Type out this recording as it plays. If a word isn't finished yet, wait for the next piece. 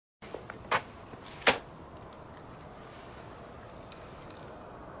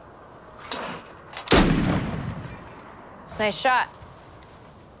Nice shot.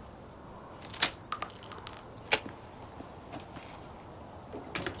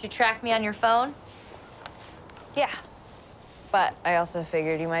 Did you track me on your phone? Yeah. But I also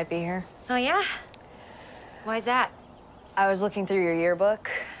figured you might be here. Oh, yeah? Why's that? I was looking through your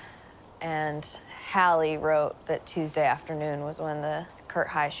yearbook, and Hallie wrote that Tuesday afternoon was when the Kurt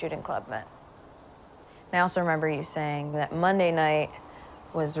High shooting club met. And I also remember you saying that Monday night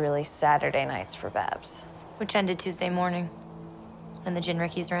was really Saturday nights for Babs. Which ended Tuesday morning, when the gin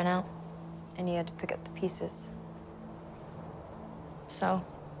rickeys ran out. And you had to pick up the pieces. So,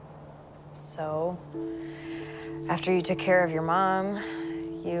 after you took care of your mom,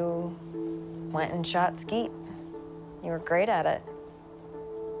 you went and shot Skeet. You were great at it.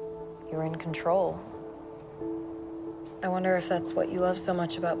 You were in control. I wonder if that's what you love so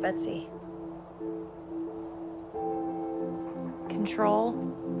much about Betsy. control?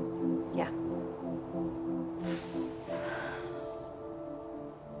 Yeah.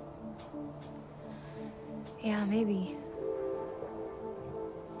 Yeah, maybe.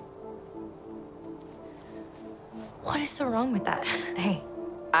 What is so wrong with that? Hey,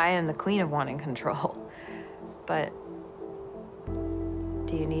 I am the queen of wanting control. But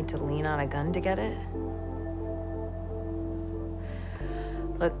do you need to lean on a gun to get it?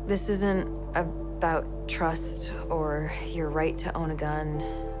 Look, this isn't about trust or your right to own a gun.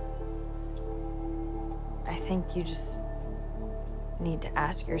 I think you just need to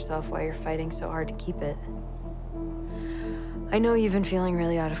ask yourself why you're fighting so hard to keep it. I know you've been feeling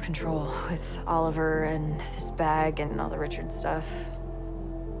really out of control with Oliver and this bag and all the Richard stuff.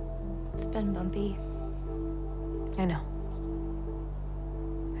 It's been bumpy. I know.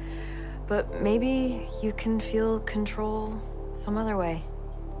 But maybe you can feel control some other way.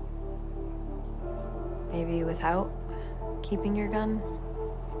 Maybe without keeping your gun.